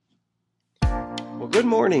Well, good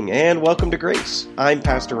morning and welcome to Grace. I'm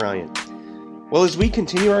Pastor Ryan. Well, as we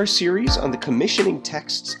continue our series on the commissioning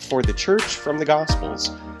texts for the church from the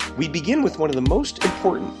Gospels, we begin with one of the most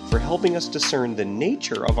important for helping us discern the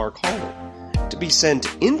nature of our calling, to be sent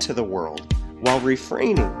into the world while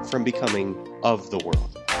refraining from becoming of the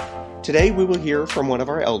world. Today we will hear from one of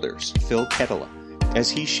our elders, Phil Ketela,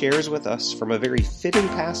 as he shares with us from a very fitting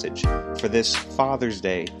passage for this Father's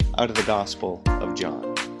Day out of the Gospel of John.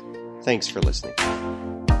 Thanks for listening.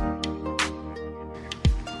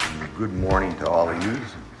 Good morning to all of you.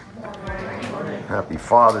 Happy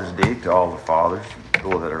Father's Day to all the fathers,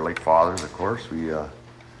 those that are like fathers, of course.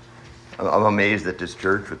 I'm amazed at this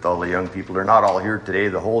church with all the young people. They're not all here today.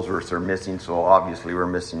 The Holsworths are missing, so obviously we're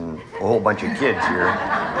missing a whole bunch of kids here.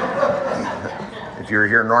 If you're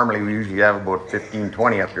here normally, we usually have about 15,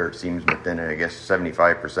 20 up there, it seems, but then I guess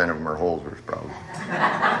 75% of them are Holsworths, probably.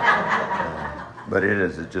 But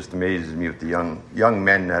it just amazes me with the young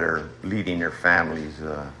men that are leading their families,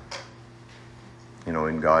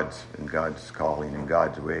 in God's calling, in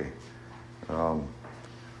God's way.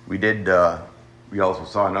 We also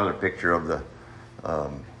saw another picture of the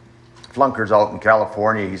flunkers out in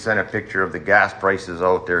California. He sent a picture of the gas prices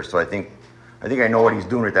out there, so I think I know what he's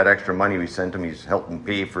doing with that extra money we sent him. He's helping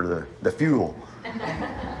pay for the fuel.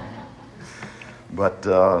 But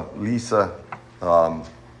Lisa,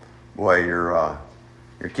 boy, your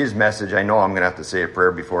kid's message, I know I'm going to have to say a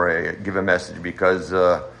prayer before I give a message, because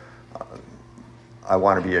I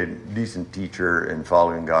want to be a decent teacher and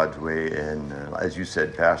following God's way. And as you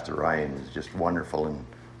said, Pastor Ryan is just wonderful in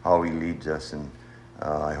how he leads us. And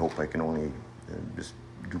I hope I can only just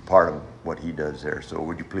do part of what he does there. So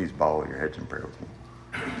would you please bow your heads in prayer with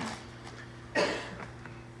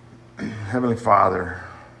me? Heavenly Father,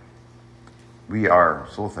 we are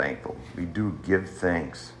so thankful. We do give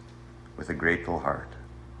thanks with a grateful heart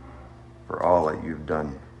for all that you've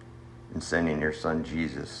done in sending your Son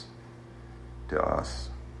Jesus to us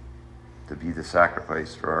to be the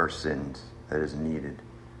sacrifice for our sins that is needed.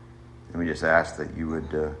 And we just ask that you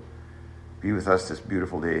would be with us this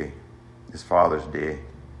beautiful day, this Father's Day,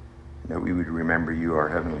 and that we would remember you, our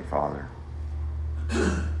Heavenly Father,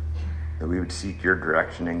 that we would seek your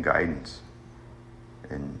direction and guidance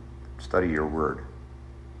and study your word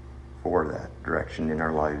for that direction in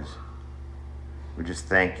our lives. We just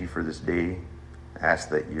thank you for this day. Ask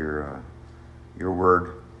that your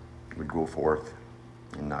word would go forth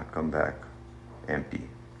and not come back empty.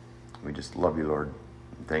 We just love you, Lord,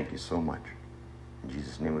 and thank you so much. In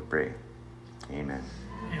Jesus' name we pray. Amen.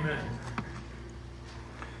 Amen.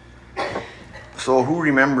 So who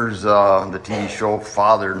remembers the TV show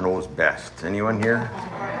Father Knows Best? Anyone here?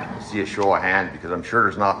 I see a show of hands, because I'm sure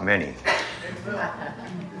there's not many. Is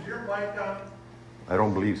your mic on? I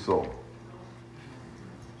don't believe so.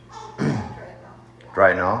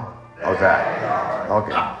 Try it now. How's that?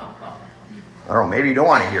 Okay. I don't know, maybe you don't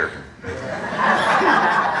want to hear it.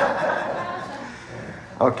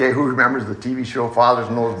 Okay, who remembers the TV show Father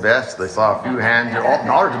Knows Best? I saw a few hands here. Oh,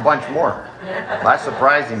 now there's a bunch more. That's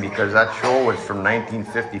surprising, because that show was from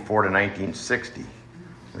 1954 to 1960,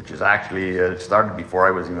 which is actually, it started before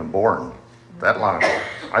I was even born. That long ago.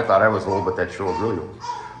 I thought I was old, but that show was really old.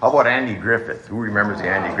 How about Andy Griffith? Who remembers the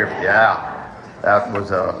Andy Griffith? Yeah, that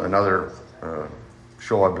was another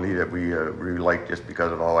show, I believe, that we really liked, just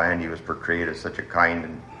because of how Andy was portrayed as such a kind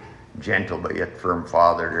and gentle but yet firm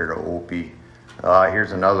father there to Opie.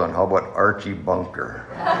 Here's another one. How about Archie Bunker?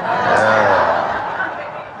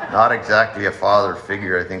 Not exactly a father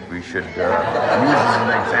figure. I think we should use as an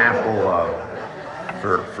example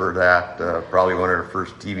for that. Probably one of the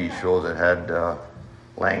first TV shows that had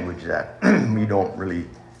language that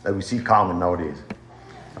that we see common nowadays.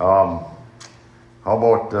 How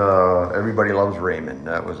about Everybody Loves Raymond?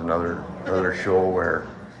 That was another show where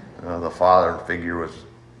the father figure was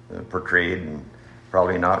portrayed, and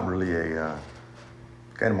probably not really a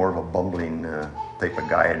kind of more of a bumbling type of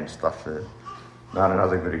guy and stuff. Not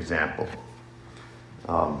another good example.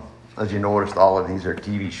 As you noticed, all of these are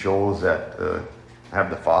TV shows that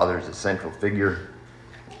have the father as a central figure.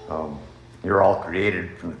 You're all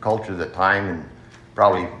created from the culture of the time, and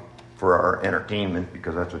probably for our entertainment,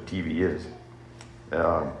 because that's what TV is.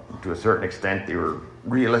 To a certain extent, they were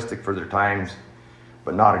realistic for their times,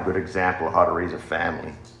 but not a good example of how to raise a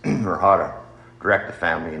family or how to direct the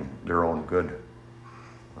family in their own good.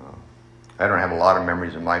 I don't have a lot of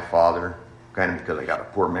memories of my father, kind of because I got a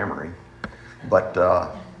poor memory. But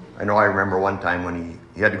I know I remember one time when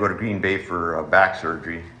he had to go to Green Bay for back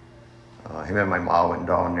surgery. Him and my mom went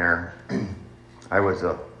down there. I was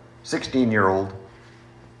a 16-year-old,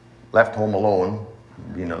 left home alone,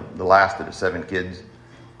 the last of the 7 kids.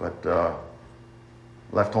 But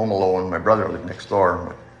left home alone. My brother lived next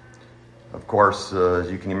door. Of course, as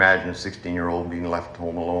you can imagine, a 16-year-old being left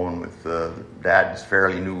home alone with Dad's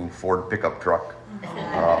fairly new Ford pickup truck.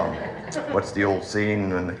 What's the old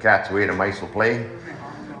saying, when the cat's away, the mice will play?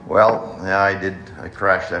 Well, yeah, I did. I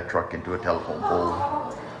crashed that truck into a telephone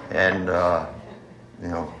pole. And,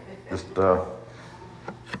 just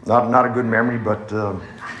not a good memory, but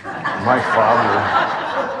my father,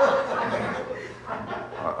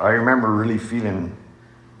 I remember really feeling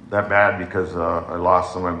that bad because I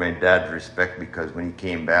lost some of my dad's respect, because when he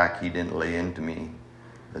came back, he didn't lay into me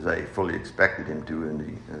as I fully expected him to,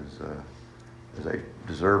 and as I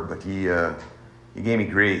deserved. But he gave me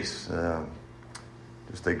grace,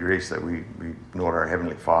 just the grace that we know our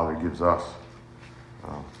Heavenly Father gives us.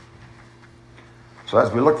 So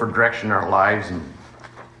as we look for direction in our lives and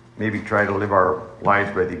maybe try to live our lives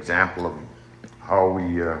by the example of how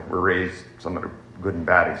we were raised, some of the good and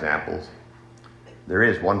bad examples, there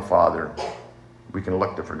is one Father we can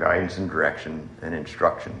look to for guidance and direction and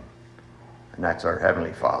instruction, and that's our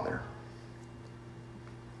Heavenly Father.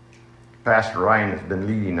 Pastor Ryan has been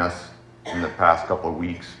leading us in the past couple of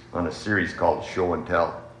weeks on a series called Show and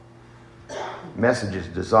Tell. Messages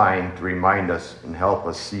designed to remind us and help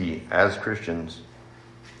us see, as Christians,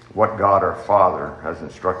 what God our Father has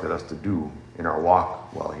instructed us to do in our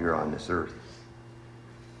walk while here on this earth.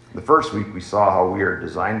 The first week we saw how we are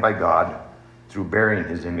designed by God through bearing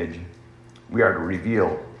His image. We are to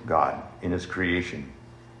reveal God in His creation.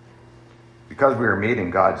 Because we are made in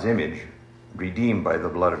God's image, redeemed by the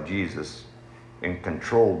blood of Jesus, and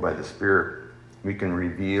controlled by the Spirit, we can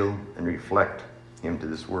reveal and reflect Him to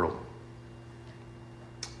this world.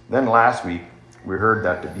 Then last week, we heard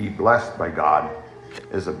that to be blessed by God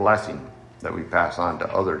is a blessing that we pass on to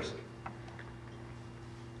others.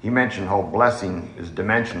 He mentioned how blessing is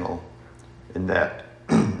dimensional, in that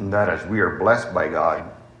as we are blessed by God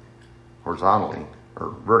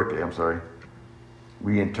vertically,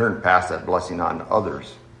 we in turn pass that blessing on to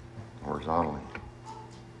others horizontally.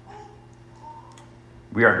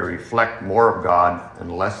 We are to reflect more of God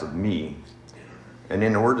and less of me. And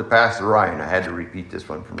in the words of Pastor Ryan, I had to repeat this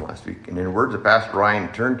one from last week. And in the words of Pastor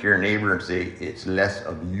Ryan, turn to your neighbor and say, it's less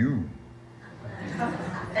of you.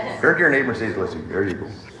 Turn to your neighbor and say, it's less of you. There you go.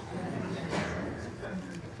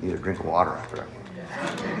 Need a drink of water after that.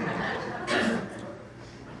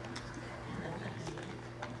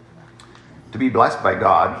 To be blessed by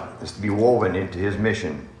God is to be woven into His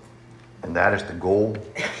mission, and that is to go,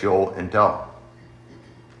 show, and tell.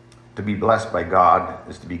 To be blessed by God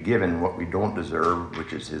is to be given what we don't deserve,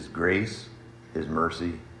 which is His grace, His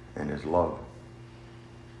mercy, and His love.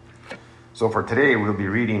 So for today, we'll be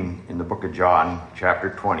reading in the book of John, chapter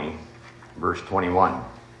 20, verse 21.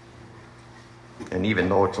 And even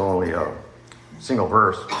though it's only a single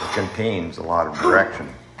verse, it contains a lot of direction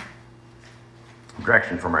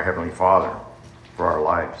from our Heavenly Father for our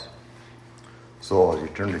lives. So as you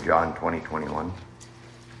turn to John 20:21.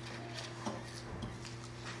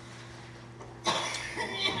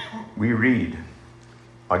 We read,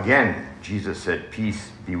 again, Jesus said,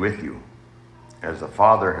 peace be with you. As the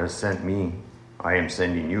Father has sent me, I am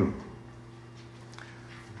sending you.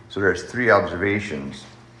 So there's three observations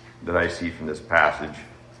that I see from this passage.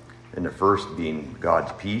 And the first being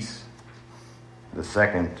God's peace. The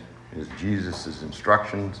second is Jesus'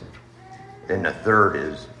 instructions. And the third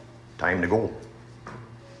is time to go.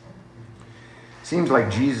 Seems like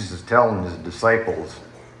Jesus is telling His disciples,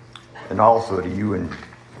 and also to you and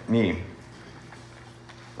me,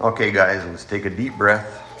 okay guys, let's take a deep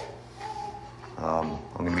breath. I'm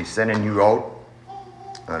going to be sending you out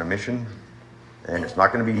on a mission, and it's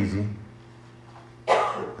not going to be easy.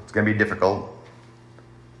 It's going to be difficult.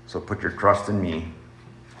 So put your trust in me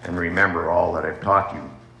and remember all that I've taught you,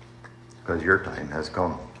 because your time has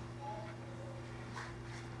come.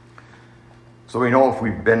 So we know if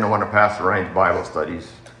we've been to one of Pastor Ryan's Bible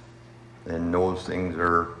studies, then those things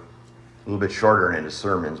are a little bit shorter in his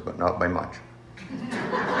sermons, but not by much.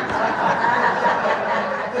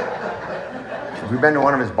 If we've been to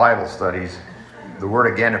one of his Bible studies, the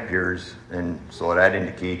word again appears, and so that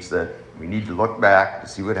indicates that we need to look back to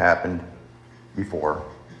see what happened before.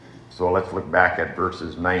 So let's look back at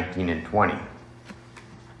verses 19 and 20.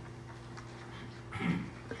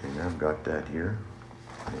 And I've got that here.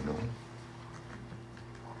 I know.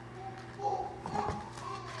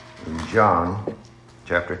 In John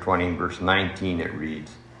chapter 20, verse 19, it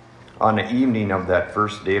reads, on the evening of that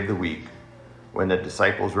first day of the week, when the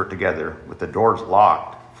disciples were together with the doors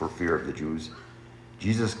locked for fear of the Jews,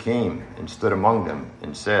 Jesus came and stood among them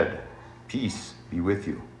and said, peace be with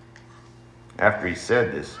you. After he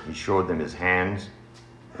said this, he showed them his hands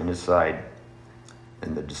and his side.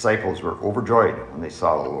 And the disciples were overjoyed when they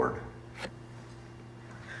saw the Lord.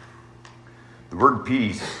 The word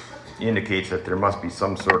peace indicates that there must be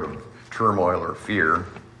some sort of turmoil or fear.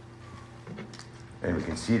 And we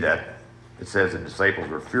can see that it says the disciples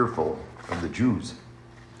were fearful of the Jews,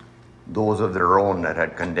 those of their own that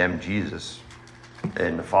had condemned Jesus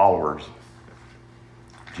and the followers,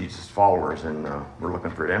 Jesus' followers, and were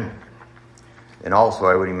looking for them. And also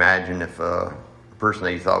I would imagine if a person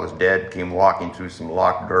that you thought was dead came walking through some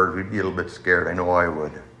locked doors, we'd be a little bit scared. I know I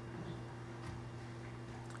would.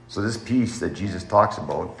 So this peace that Jesus talks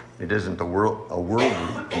about, it isn't a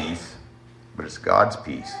worldly peace, but it's God's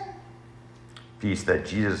peace. Peace that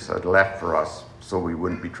Jesus had left for us so we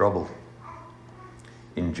wouldn't be troubled.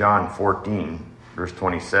 In John 14, verse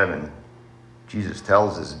 27, Jesus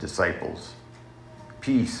tells his disciples,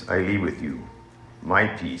 "Peace I leave with you, my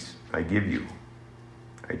peace I give you.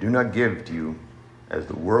 I do not give to you as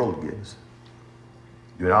the world gives.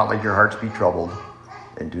 Do not let your hearts be troubled,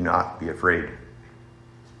 and do not be afraid."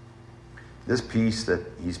 This peace that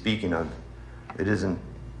he's speaking of, it isn't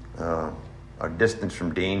a distance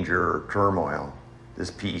from danger or turmoil.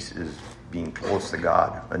 This peace is being close to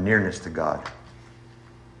God, a nearness to God.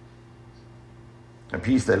 A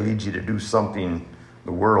peace that leads you to do something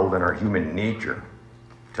the world and our human nature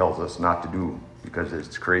tells us not to do because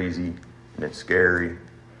it's crazy and it's scary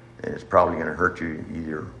and it's probably going to hurt you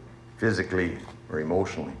either physically or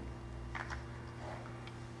emotionally.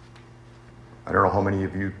 I don't know how many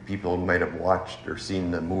of you people might have watched or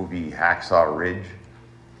seen the movie Hacksaw Ridge.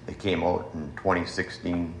 It came out in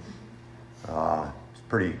 2016. It's a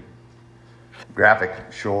pretty graphic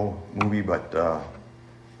movie, but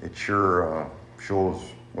it sure shows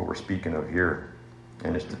what we're speaking of here.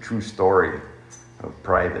 And it's the true story of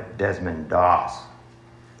Private Desmond Doss,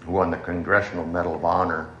 who won the Congressional Medal of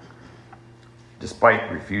Honor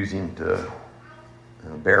despite refusing to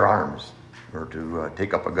bear arms or to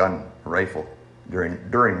take up a gun, a rifle,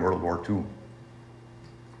 during World War II.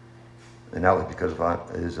 And that was because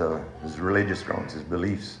of his religious grounds, his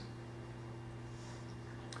beliefs.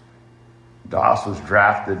 Doss was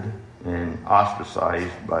drafted and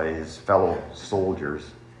ostracized by his fellow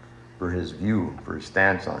soldiers for his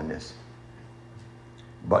stance on this.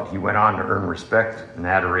 But he went on to earn respect and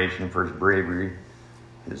adoration for his bravery,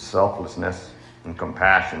 his selflessness, and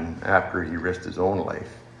compassion after he risked his own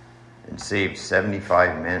life and saved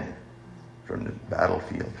 75 men from the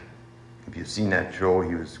battlefield. If you've seen that show,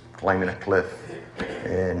 he was climbing a cliff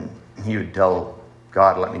and he would tell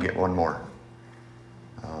God, "Let me get one more."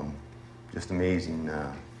 Just amazing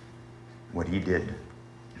what he did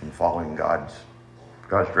in following God's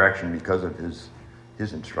direction because of his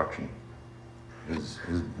instruction, his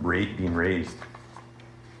being raised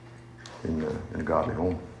in a godly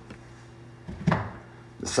home.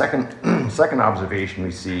 The second observation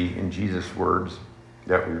we see in Jesus' words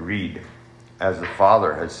that we read, "As the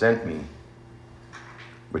Father has sent me,"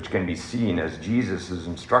 which can be seen as Jesus'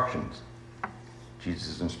 instructions.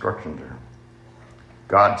 Jesus' instructions there.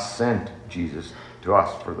 God sent Jesus to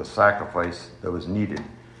us for the sacrifice that was needed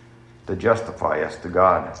to justify us to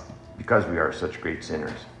God because we are such great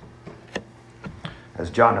sinners.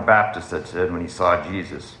 As John the Baptist had said when he saw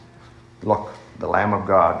Jesus, "Look, the Lamb of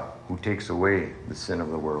God who takes away the sin of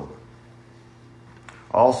the world."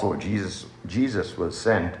 Also, Jesus was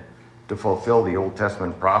sent to fulfill the Old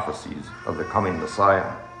Testament prophecies of the coming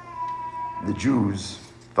Messiah. The Jews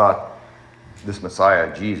thought this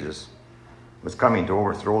Messiah, Jesus, was coming to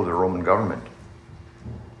overthrow the Roman government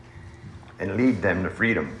and lead them to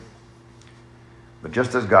freedom. But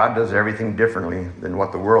just as God does everything differently than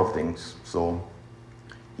what the world thinks, so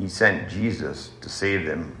he sent Jesus to save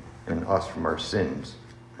them and us from our sins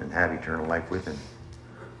and have eternal life with him.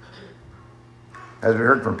 As we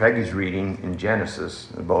heard from Peggy's reading in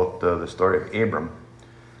Genesis about the story of Abram,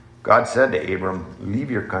 God said to Abram,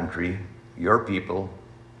 "Leave your country, your people,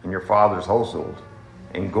 and your father's household,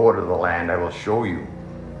 and go to the land I will show you."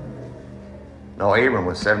 Now, Abram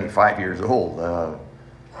was 75 years old.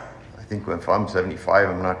 I think if I'm 75,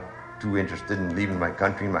 I'm not too interested in leaving my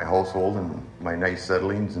country, my household, and my nice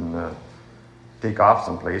settlings and take off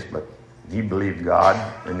someplace, but he believed God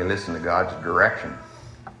and he listened to God's direction.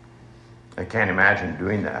 I can't imagine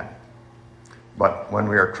doing that. But when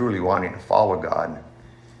we are truly wanting to follow God,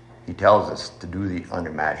 he tells us to do the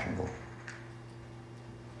unimaginable.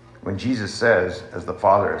 When Jesus says, "As the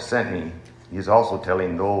Father has sent me," he is also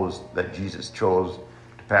telling those that Jesus chose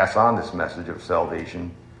to pass on this message of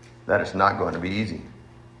salvation that it's not going to be easy.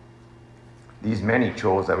 These many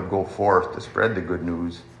chose that would go forth to spread the good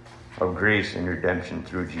news of grace and redemption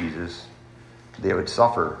through Jesus. They would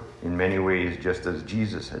suffer in many ways just as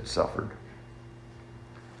Jesus had suffered.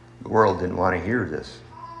 The world didn't want to hear this.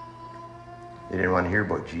 They didn't want to hear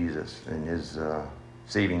about Jesus and his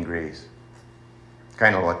saving grace.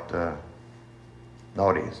 Kind of what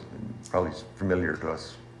nowadays, probably familiar to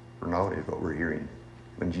us for nowadays, what we're hearing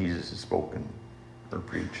when Jesus is spoken or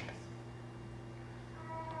preached.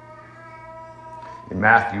 In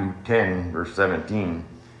Matthew 10, verse 17,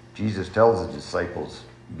 Jesus tells his disciples,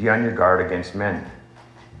 "Be on your guard against men.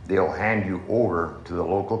 They'll hand you over to the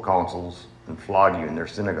local councils and flog you in their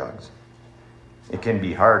synagogues." It can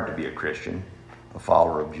be hard to be a Christian, a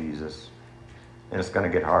follower of Jesus, and it's going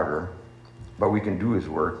to get harder, but we can do his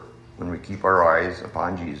work when we keep our eyes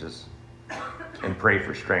upon Jesus and pray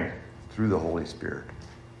for strength through the Holy Spirit.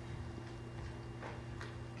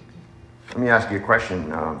 Let me ask you a question.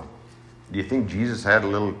 Do you think Jesus had a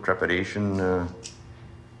little trepidation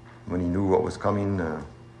when he knew what was coming,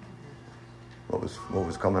 what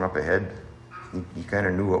was coming up ahead? He kind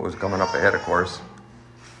of knew what was coming up ahead, of course.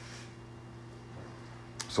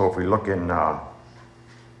 So if we look in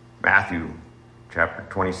Matthew chapter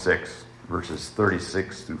 26, verses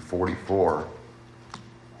 36 through 44,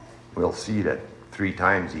 we'll see that 3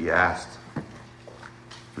 times he asked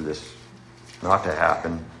for this not to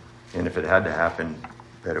happen, and if it had to happen,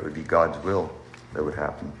 that it would be God's will that would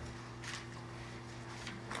happen.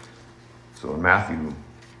 So in Matthew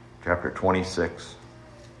chapter 26,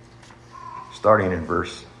 starting in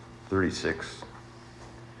verse 36,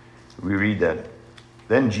 we read that,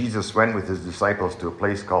 "Then Jesus went with his disciples to a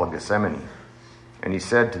place called Gethsemane, and he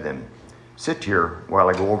said to them, 'Sit here while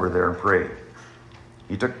I go over there and pray.'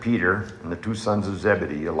 He took Peter and the 2 sons of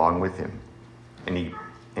Zebedee along with him, and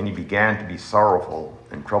he began to be sorrowful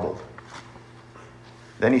and troubled.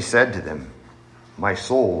 Then he said to them, 'My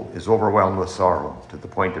soul is overwhelmed with sorrow to the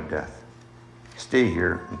point of death. Stay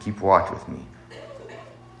here and keep watch with me.'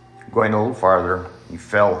 Going a little farther, he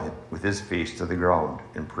fell with his face to the ground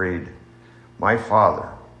and prayed, 'My Father,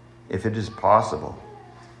 if it is possible,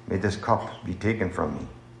 may this cup be taken from me.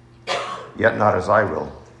 Yet not as I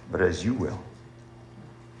will, but as you will.'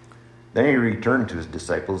 Then he returned to his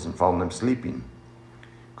disciples and found them sleeping.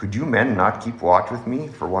 'Could you men not keep watch with me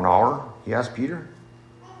for 1 hour?' he asked Peter.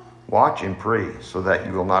 'Watch and pray so that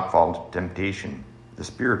you will not fall into temptation. The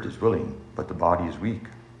spirit is willing, but the body is weak.'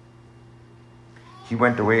 He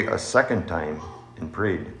went away a second time and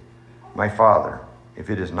prayed, 'My Father, if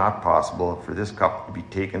it is not possible for this cup to be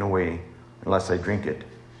taken away unless I drink it,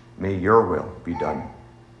 may your will be done.'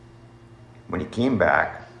 When he came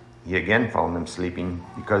back, he again found them sleeping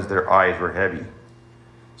because their eyes were heavy.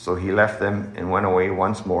 So he left them and went away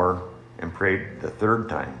once more and prayed the 3rd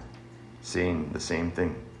time, saying the same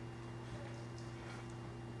thing."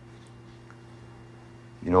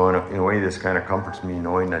 You know, in a way, this kind of comforts me,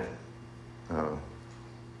 knowing that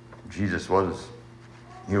Jesus was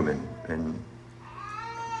human and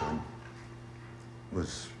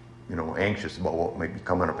was, anxious about what might be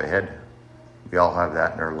coming up ahead. We all have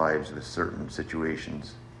that in our lives with certain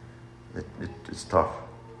situations. It's tough,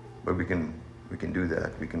 but we can do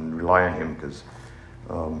that. We can rely on him because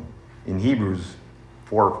in Hebrews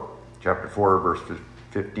chapter 4, verse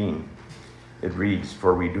 15, it reads,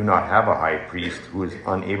 "For we do not have a high priest who is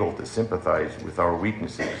unable to sympathize with our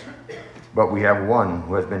weaknesses, but we have one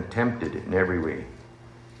who has been tempted in every way,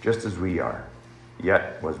 just as we are,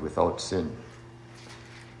 yet was without sin."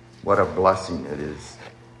 What a blessing it is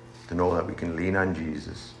to know that we can lean on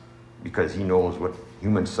Jesus because he knows what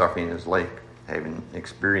human suffering is like, having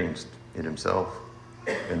experienced it himself,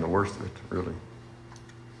 and the worst of it, really.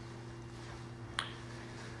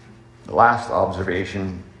 The last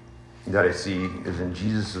observation that I see is in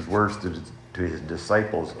Jesus' words to his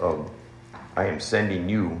disciples of, "I am sending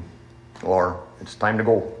you," or "It's time to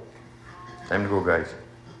go. Time to go, guys."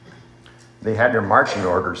 They had their marching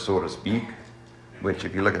orders, so to speak, which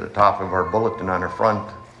if you look at the top of our bulletin on our front,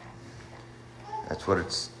 that's what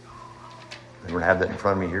it's, I don't have that in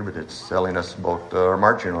front of me here, but it's telling us about our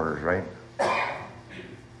marching orders, right?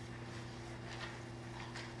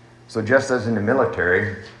 So just as in the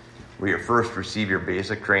military, where you first receive your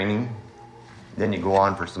basic training, then you go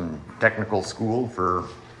on for some technical school for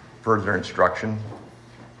further instruction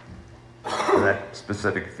in that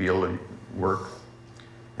specific field of work.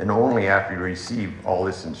 And only after you receive all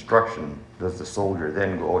this instruction does the soldier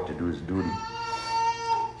then go out to do his duty.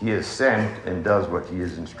 He is sent and does what he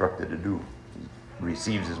is instructed to do. He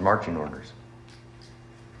receives his marching orders.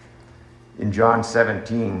 In John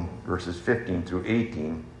 17, verses 15 through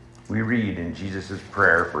 18, we read in Jesus'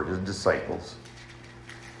 prayer for his disciples.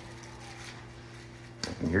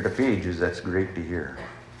 I can hear the pages, that's great to hear.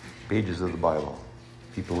 Pages of the Bible.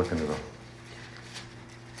 People looking at them.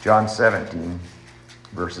 John 17,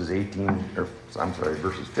 verses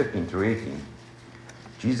 15 through 18,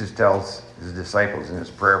 Jesus tells his disciples in his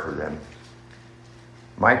prayer for them,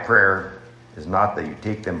 "My prayer is not that you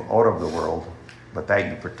take them out of the world, but that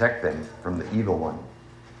you protect them from the evil one.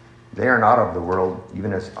 They are not of the world,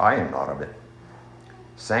 even as I am not of it.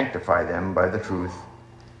 Sanctify them by the truth.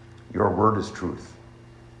 Your word is truth.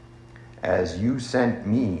 As you sent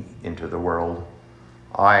me into the world,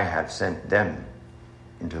 I have sent them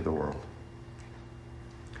into the world."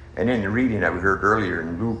 And in the reading that we heard earlier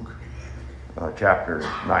in Luke chapter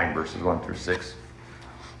 9, verses 1 through 6,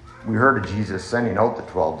 we heard of Jesus sending out the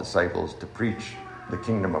 12 disciples to preach the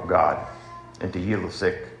kingdom of God and to heal the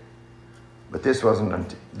sick. But this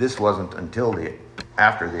wasn't until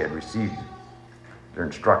after they had received their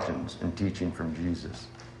instructions and teaching from Jesus.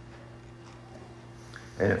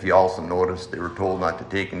 And if you also notice, they were told not to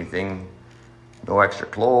take anything, no extra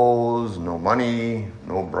clothes, no money,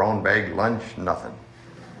 no brown bag lunch, nothing.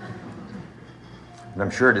 And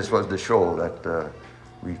I'm sure this was to show that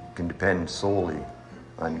we can depend solely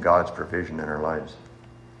on God's provision in our lives.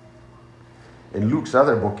 In Luke's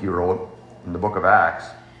other book he wrote, in the book of Acts,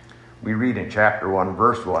 we read in chapter 1,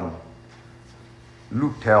 verse 1,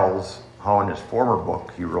 Luke tells how in his former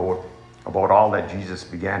book he wrote about all that Jesus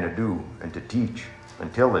began to do and to teach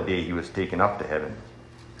until the day he was taken up to heaven,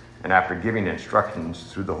 and after giving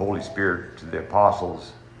instructions through the Holy Spirit to the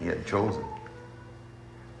apostles he had chosen.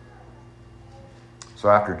 So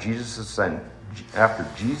after Jesus'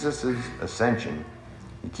 ascension,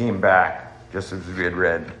 he came back, just as we had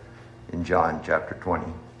read in John chapter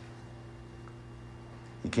 20.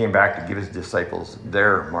 He came back to give his disciples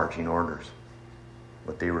their marching orders,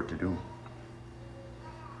 what they were to do.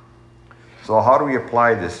 So how do we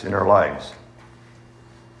apply this in our lives?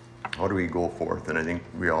 How do we go forth? And I think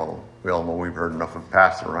we all know, we've heard enough of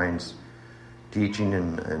Pastor Ryan's teaching,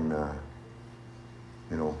 and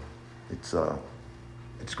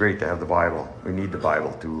it's great to have the Bible. We need the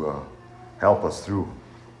Bible to help us through.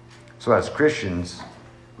 So as Christians,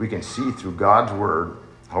 we can see through God's word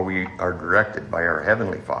how we are directed by our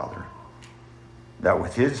Heavenly Father, that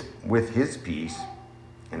with his peace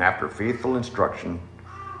and after faithful instruction,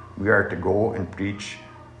 we are to go and preach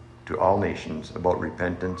to all nations about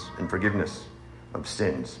repentance and forgiveness of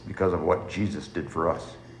sins because of what Jesus did for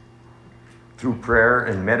us. Through prayer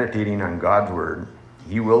and meditating on God's word,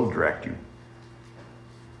 he will direct you.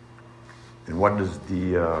 And what does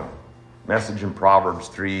the message in Proverbs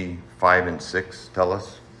 3, 5, and 6 tell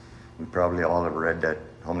us? We probably all have read that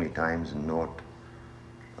how many times and know it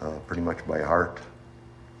pretty much by heart.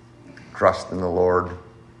 Trust in the Lord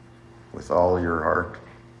with all your heart,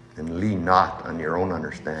 and lean not on your own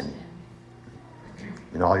understanding.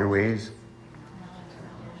 In all your ways,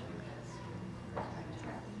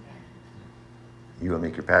 he will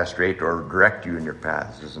make your path straight, or direct you in your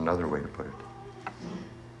paths is another way to put it.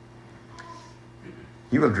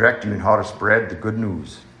 He will direct you in how to spread the good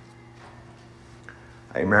news.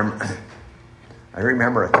 I remember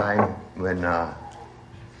a time when I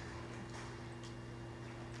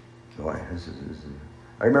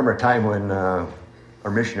remember a time when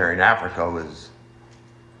our missionary in Africa was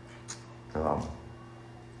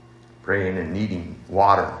praying and needing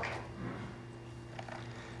water.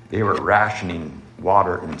 They were rationing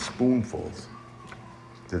water in spoonfuls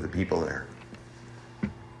to the people there.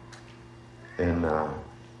 And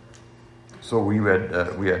so we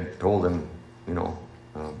had told him,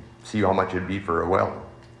 see how much it'd be for a well.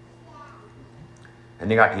 And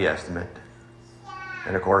they got the estimate.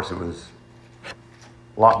 And of course it was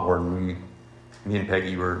a lot more than me and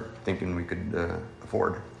Peggy were thinking we could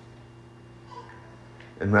afford.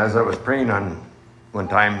 And as I was praying one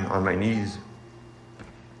time on my knees,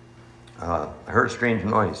 I heard a strange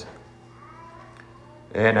noise.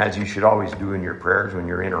 And as you should always do in your prayers, when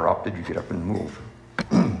you're interrupted, you get up and move.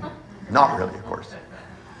 Not really, of course.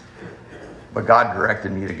 But God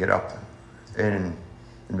directed me to get up and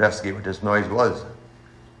investigate what this noise was.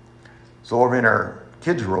 So over in our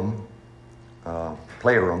kids' room,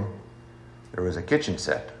 playroom, there was a kitchen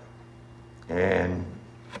set. And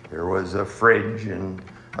there was a fridge and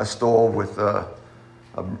a stove with a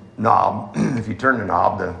knob. If you turn the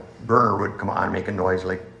knob, the burner would come on and make a noise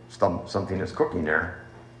like something is cooking there.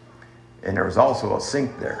 And there was also a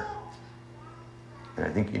sink there. And I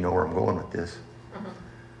think you know where I'm going with this.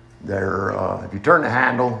 There, if you turn the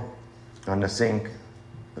handle on the sink,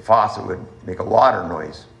 the faucet would make a water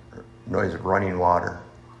noise of running water.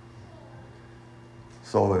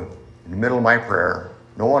 So in the middle of my prayer,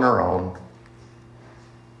 no one around,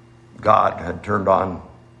 God had turned on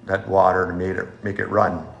that water to make it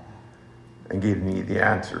run and gave me the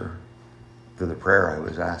answer to the prayer I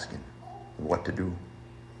was asking, what to do.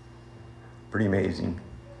 pretty amazing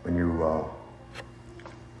when you are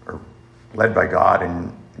led by God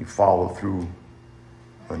and you follow through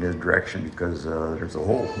on His direction, because there's a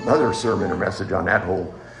whole another sermon or message on that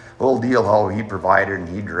whole deal, how He provided and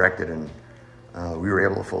He directed, and we were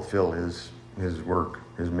able to fulfill His work,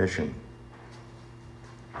 His mission.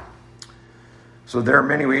 So there are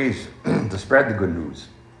many ways to spread the good news.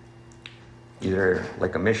 Either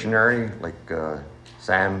like a missionary, like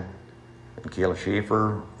Sam and Kayla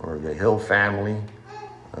Schaefer, or the Hill family,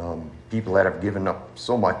 people that have given up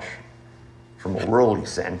so much from a worldly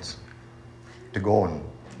sense to go and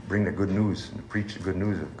bring the good news and preach the good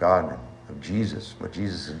news of God, of Jesus, what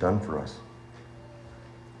Jesus has done for us.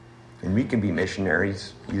 And we can be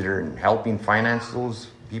missionaries, either in helping finance those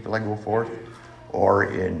people that go forth, or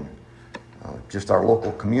in just our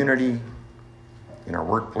local community, in our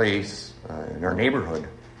workplace, in our neighborhood.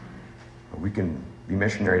 We can be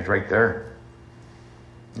missionaries right there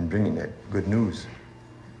in bringing that good news.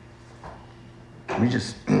 We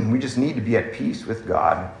just need to be at peace with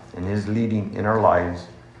God and His leading in our lives,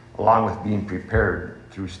 along with being prepared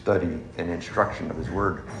through study and instruction of His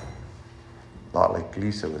Word. A lot like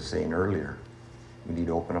Lisa was saying earlier. We need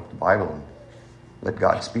to open up the Bible and let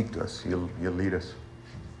God speak to us. He'll lead us.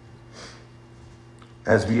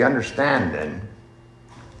 As we understand then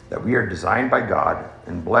that we are designed by God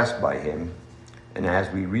and blessed by Him, and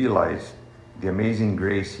as we realize the amazing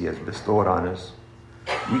grace He has bestowed on us,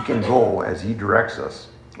 we can go as He directs us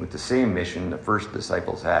with the same mission the first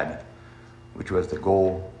disciples had, which was to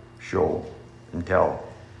go, show, and tell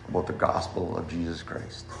about the gospel of Jesus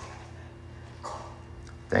Christ.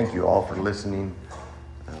 Thank you all for listening.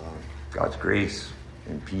 God's grace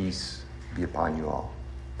and peace be upon you all.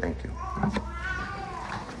 Thank you.